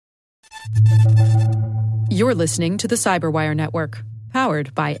You're listening to the Cyberwire Network,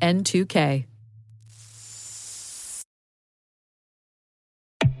 powered by N2K.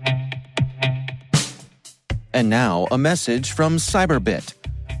 And now, a message from Cyberbit.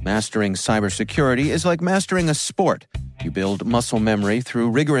 Mastering cybersecurity is like mastering a sport. You build muscle memory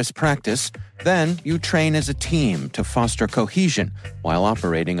through rigorous practice, then you train as a team to foster cohesion while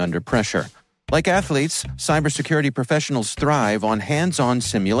operating under pressure. Like athletes, cybersecurity professionals thrive on hands-on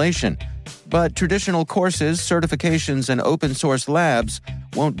simulation. But traditional courses, certifications, and open-source labs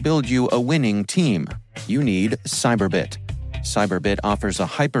won't build you a winning team. You need Cyberbit. Cyberbit offers a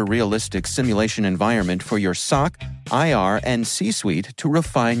hyper-realistic simulation environment for your SOC, IR, and C-suite to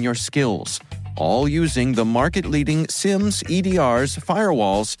refine your skills, all using the market-leading SIMs, EDRs,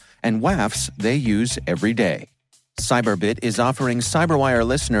 firewalls, and WAFs they use every day. Cyberbit is offering Cyberwire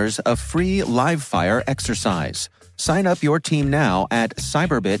listeners a free live-fire exercise. Sign up your team now at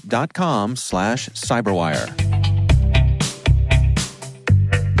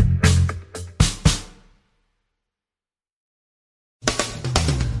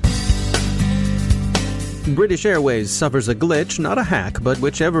British Airways suffers a glitch, not a hack, but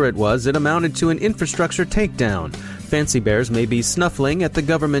whichever it was, it amounted to an infrastructure takedown. Fancy bears may be snuffling at the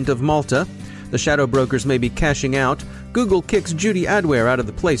Government of Malta. The ShadowBrokers may be cashing out. Google kicks Judy adware out of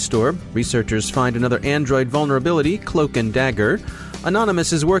the PlayStore. Researchers find another Android vulnerability, Cloak-and-Dagger.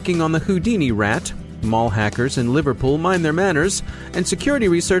 Anonymous is working on the Houdini RAT. Mall hackers in Liverpool mind their manners. And security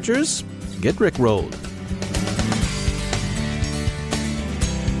researchers get rickrolled.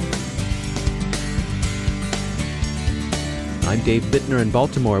 I'm Dave Bittner in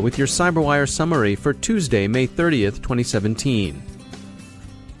Baltimore with your Cyberwire summary for Tuesday, May 30th, 2017.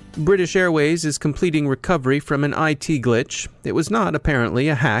 British Airways is completing recovery from an IT glitch. It was not, apparently,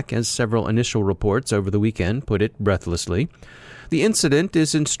 a hack, as several initial reports over the weekend put it breathlessly. The incident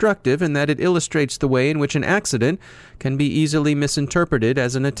is instructive in that it illustrates the way in which an accident can be easily misinterpreted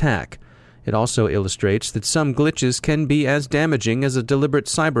as an attack. It also illustrates that some glitches can be as damaging as a deliberate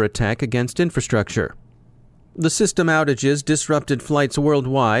cyber attack against infrastructure. The system outages disrupted flights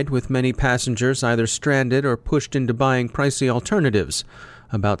worldwide, with many passengers either stranded or pushed into buying pricey alternatives.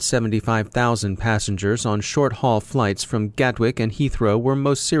 About 75,000 passengers on short-haul flights from Gatwick and Heathrow were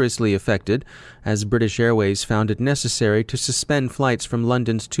most seriously affected, as British Airways found it necessary to suspend flights from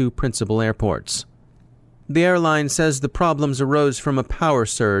London's two principal airports. The airline says the problems arose from a power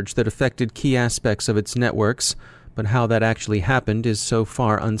surge that affected key aspects of its networks, but how that actually happened is so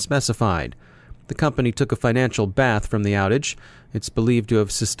far unspecified. The company took a financial bath from the outage. It's believed to have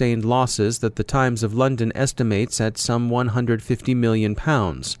sustained losses that the Times of London estimates at some £150 million.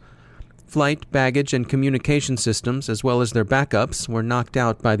 Flight, baggage, and communication systems, as well as their backups, were knocked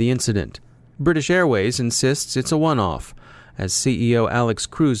out by the incident. British Airways insists it's a one-off. As CEO Alex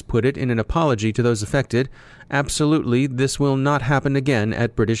Cruz put it in an apology to those affected, absolutely, this will not happen again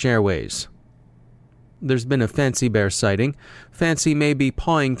at British Airways. There's been a Fancy Bear sighting. Fancy may be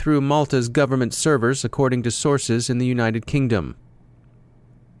pawing through Malta's government servers, according to sources in the United Kingdom.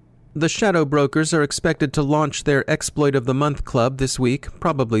 The ShadowBrokers are expected to launch their Exploit of the Month Club this week,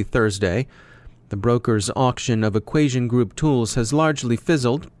 probably Thursday. The brokers' auction of Equation Group tools has largely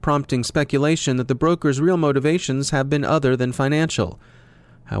fizzled, prompting speculation that the brokers' real motivations have been other than financial.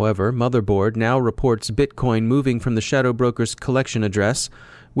 However, Motherboard now reports Bitcoin moving from the ShadowBrokers collection address,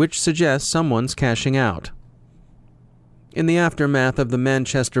 which suggests someone's cashing out. In the aftermath of the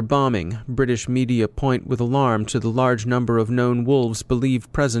Manchester bombing, British media point with alarm to the large number of known wolves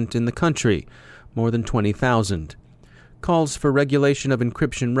believed present in the country, more than 20,000. Calls for regulation of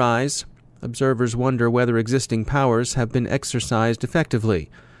encryption rise. Observers wonder whether existing powers have been exercised effectively.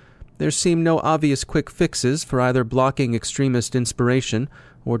 There seem no obvious quick fixes for either blocking extremist inspiration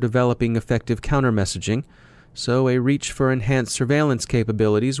or developing effective counter-messaging, so a reach for enhanced surveillance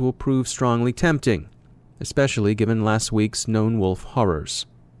capabilities will prove strongly tempting, especially given last week's lone wolf horrors.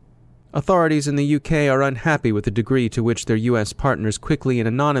 Authorities in the UK are unhappy with the degree to which their US partners quickly and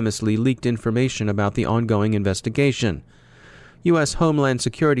anonymously leaked information about the ongoing investigation. U.S. Homeland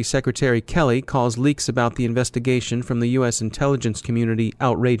Security Secretary Kelly calls leaks about the investigation from the U.S. intelligence community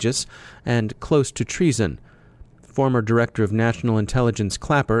outrageous and close to treason. Former Director of National Intelligence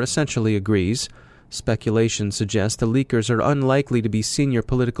Clapper essentially agrees. Speculation suggests the leakers are unlikely to be senior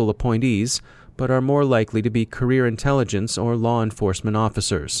political appointees, but are more likely to be career intelligence or law enforcement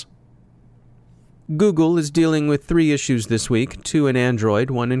officers. Google is dealing with 3 issues this week, 2 in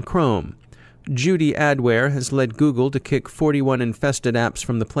Android, 1 in Chrome. Judy adware has led Google to kick 41 infested apps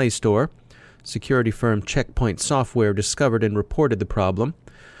from the PlayStore. Security firm Checkpoint Software discovered and reported the problem.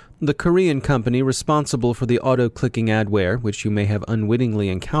 The Korean company responsible for the auto-clicking adware, which you may have unwittingly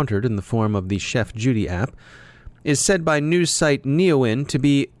encountered in the form of the Chef Judy app, is said by news site Neowin to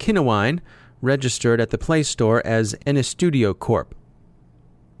be Kinowine, registered at the PlayStore as Enistudio Corp.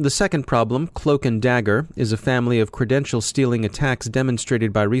 The second problem, Cloak-and-Dagger, is a family of credential-stealing attacks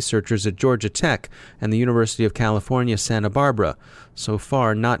demonstrated by researchers at Georgia Tech and the University of California, Santa Barbara, so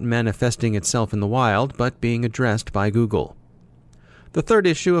far not manifesting itself in the wild, but being addressed by Google. The third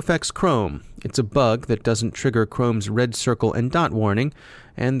issue affects Chrome. It's a bug that doesn't trigger Chrome's red circle and dot warning,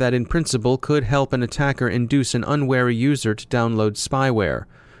 and that in principle could help an attacker induce an unwary user to download spyware.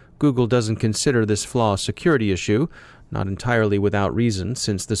 Google doesn't consider this flaw a security issue, not entirely without reason,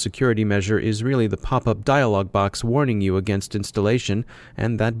 since the security measure is really the pop-up dialog box warning you against installation,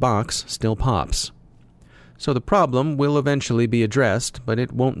 and that box still pops. So the problem will eventually be addressed, but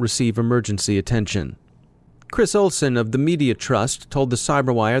it won't receive emergency attention. Chris Olsen of the Media Trust told the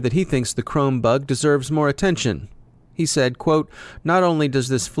Cyberwire that he thinks the Chrome bug deserves more attention. He said, quote, "Not only does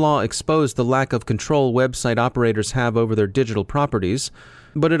this flaw expose the lack of control website operators have over their digital properties,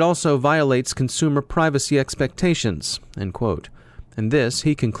 but it also violates consumer privacy expectations," end quote. And this,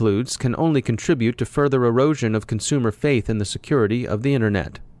 he concludes, can only contribute to further erosion of consumer faith in the security of the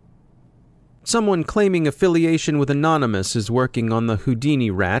Internet. Someone claiming affiliation with Anonymous is working on the Houdini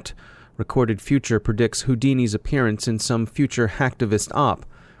RAT. Recorded Future predicts Houdini's appearance in some future hacktivist op.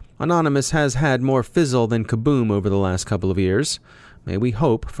 Anonymous has had more fizzle than kaboom over the last couple of years. May we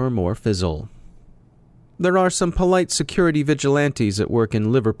hope for more fizzle. There are some polite security vigilantes at work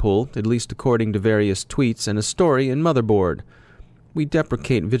in Liverpool, at least according to various tweets and a story in Motherboard. We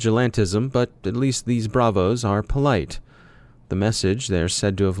deprecate vigilantism, but at least these bravos are polite. The message they're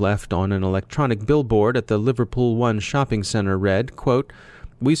said to have left on an electronic billboard at the Liverpool One shopping centre read, quote,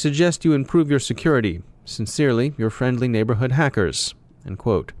 "We suggest you improve your security. Sincerely, your friendly neighborhood hackers," end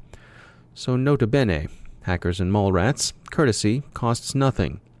quote. So nota bene, hackers and mall rats, courtesy costs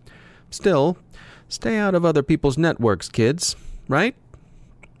nothing. Still, stay out of other people's networks, kids. Right?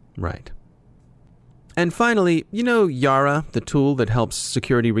 Right. And finally, you know Yara, the tool that helps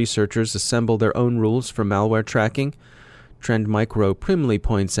security researchers assemble their own rules for malware tracking? Trend Micro primly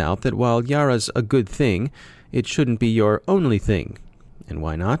points out that while Yara's a good thing, it shouldn't be your only thing. And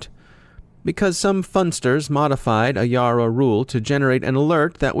why not? Because some funsters modified a Yara rule to generate an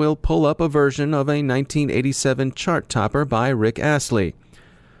alert that will pull up a version of a 1987 chart topper by Rick Astley.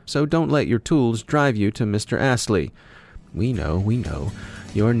 So don't let your tools drive you to Mr. Astley. We know,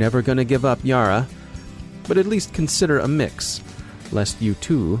 you're never going to give up Yara. But at least consider a mix, lest you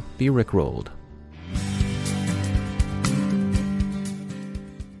too be rickrolled.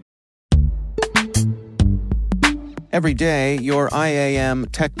 Every day, your IAM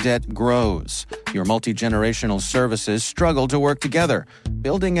tech debt grows. Your multi-generational services struggle to work together.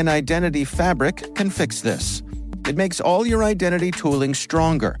 Building an identity fabric can fix this. It makes all your identity tooling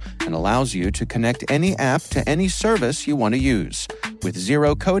stronger and allows you to connect any app to any service you want to use, with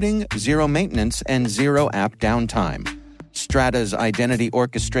zero coding, zero maintenance, and zero app downtime. Strata's identity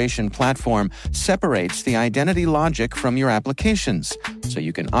orchestration platform separates the identity logic from your applications, so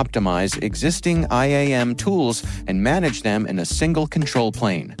you can optimize existing IAM tools and manage them in a single control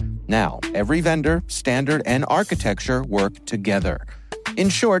plane. Now, every vendor, standard, and architecture work together. In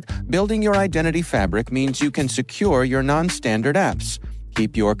short, building your identity fabric means you can secure your non-standard apps,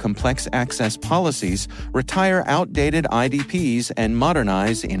 keep your complex access policies, retire outdated IDPs, and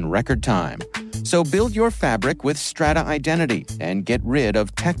modernize in record time. So build your fabric with Strata Identity and get rid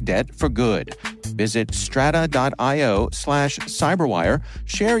of tech debt for good. Visit strata.io/cyberwire,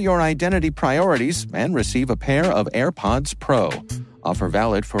 share your identity priorities, and receive a pair of AirPods Pro. Offer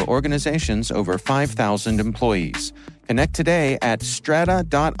valid for organizations over 5,000 employees. Connect today at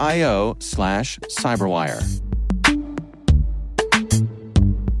strata.io/cyberwire.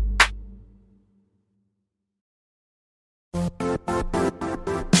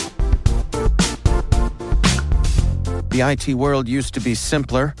 The IT world used to be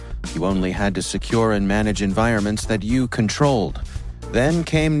simpler. You only had to secure and manage environments that you controlled. Then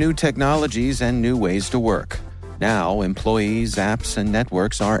came new technologies and new ways to work. Now, employees, apps, and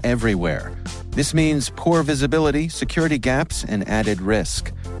networks are everywhere. This means poor visibility, security gaps, and added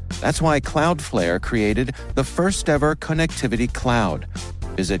risk. That's why Cloudflare created the first-ever connectivity cloud.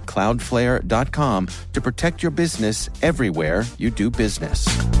 Visit cloudflare.com to protect your business everywhere you do business.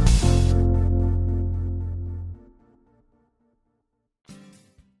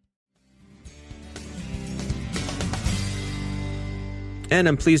 And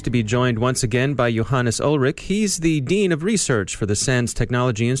I'm pleased to be joined once again by Johannes Ulrich. He's the Dean of Research for the SANS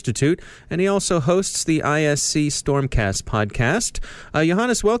Technology Institute, and he also hosts the ISC Stormcast podcast.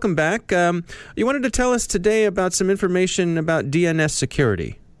 Johannes, welcome back. You wanted to tell us today about some information about DNS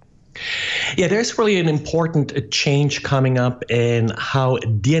security. Yeah, there's really an important change coming up in how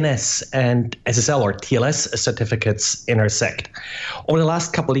DNS and SSL or TLS certificates intersect. Over the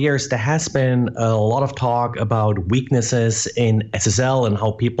last couple of years, there has been a lot of talk about weaknesses in SSL and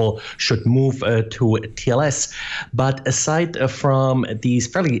how people should move to TLS. But aside from these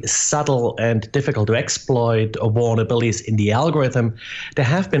fairly subtle and difficult to exploit vulnerabilities in the algorithm, there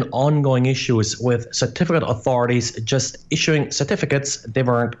have been ongoing issues with certificate authorities just issuing certificates they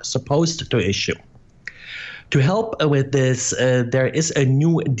weren't supposed to issue. To help with this, there is a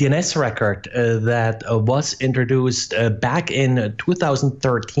new DNS record that was introduced back in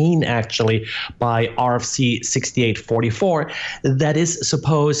 2013, actually, by RFC 6844, that is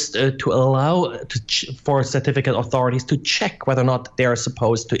supposed to allow for certificate authorities to check whether or not they are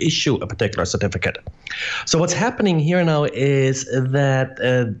supposed to issue a particular certificate. So what's happening here now is that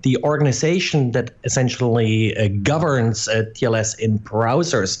the organization that essentially governs TLS in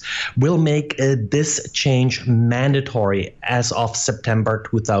browsers will make this change mandatory as of September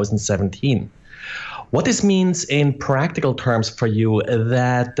 2017. What this means in practical terms for you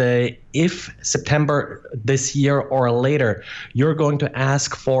that if September this year or later, you're going to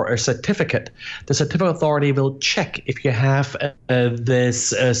ask for a certificate, the certificate authority will check if you have this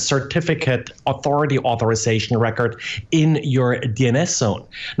certificate authority authorization record in your DNS zone.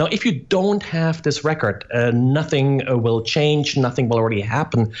 Now, if you don't have this record, nothing will change, nothing will already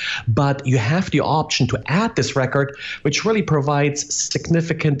happen, but you have the option to add this record, which really provides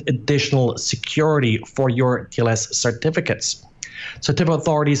significant additional security for your TLS certificates. Certificate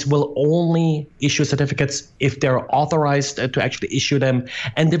authorities will only issue certificates if they're authorized to actually issue them,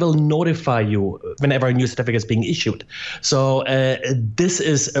 and they will notify you whenever a new certificate is being issued. So this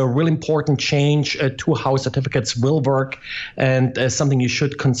is a really important change to how certificates will work, and something you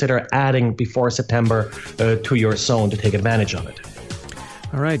should consider adding before September to your zone to take advantage of it.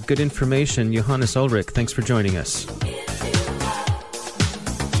 All right, good information. Johannes Ulrich, thanks for joining us.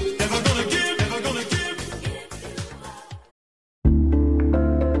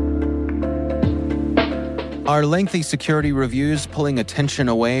 Are lengthy security reviews pulling attention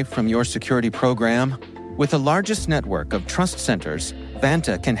away from your security program? With the largest network of trust centers,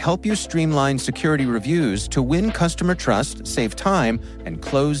 Vanta can help you streamline security reviews to win customer trust, save time, and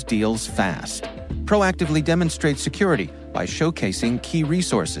close deals fast. Proactively demonstrate security by showcasing key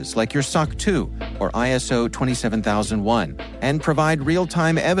resources like your SOC 2 or ISO 27001 and provide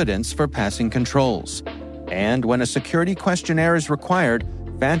real-time evidence for passing controls. And when a security questionnaire is required,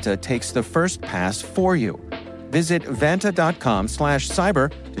 Vanta takes the first pass for you. Visit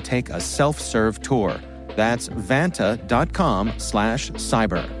vanta.com/cyber to take a self-serve tour. That's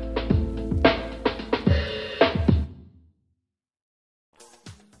vanta.com/cyber.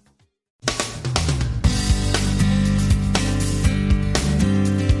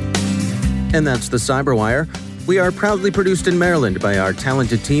 And that's the Cyberwire. We are proudly produced in Maryland by our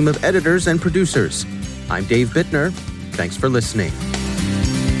talented team of editors and producers. I'm Dave Bittner. Thanks for listening.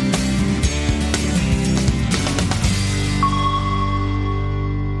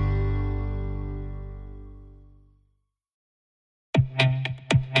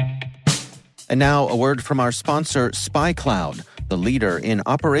 And now, a word from our sponsor, SpyCloud, the leader in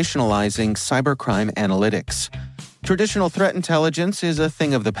operationalizing cybercrime analytics. Traditional threat intelligence is a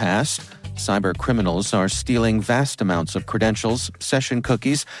thing of the past. Cyber criminals are stealing vast amounts of credentials, session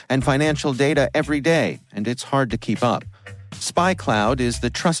cookies, and financial data every day, and it's hard to keep up. SpyCloud is the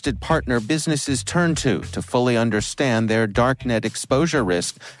trusted partner businesses turn to fully understand their darknet exposure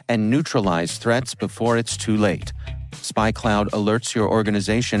risk and neutralize threats before it's too late. SpyCloud alerts your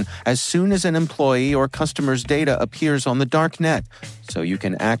organization as soon as an employee or customer's data appears on the dark net, so you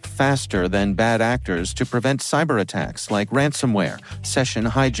can act faster than bad actors to prevent cyber attacks like ransomware, session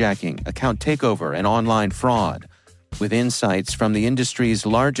hijacking, account takeover, and online fraud. With insights from the industry's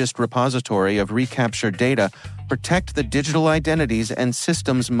largest repository of recaptured data, protect the digital identities and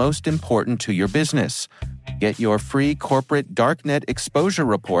systems most important to your business. Get your free corporate darknet exposure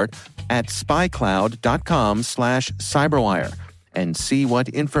report at spycloud.com/cyberwire and see what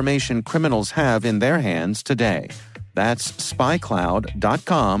information criminals have in their hands today. That's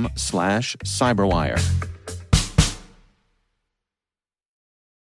spycloud.com/cyberwire.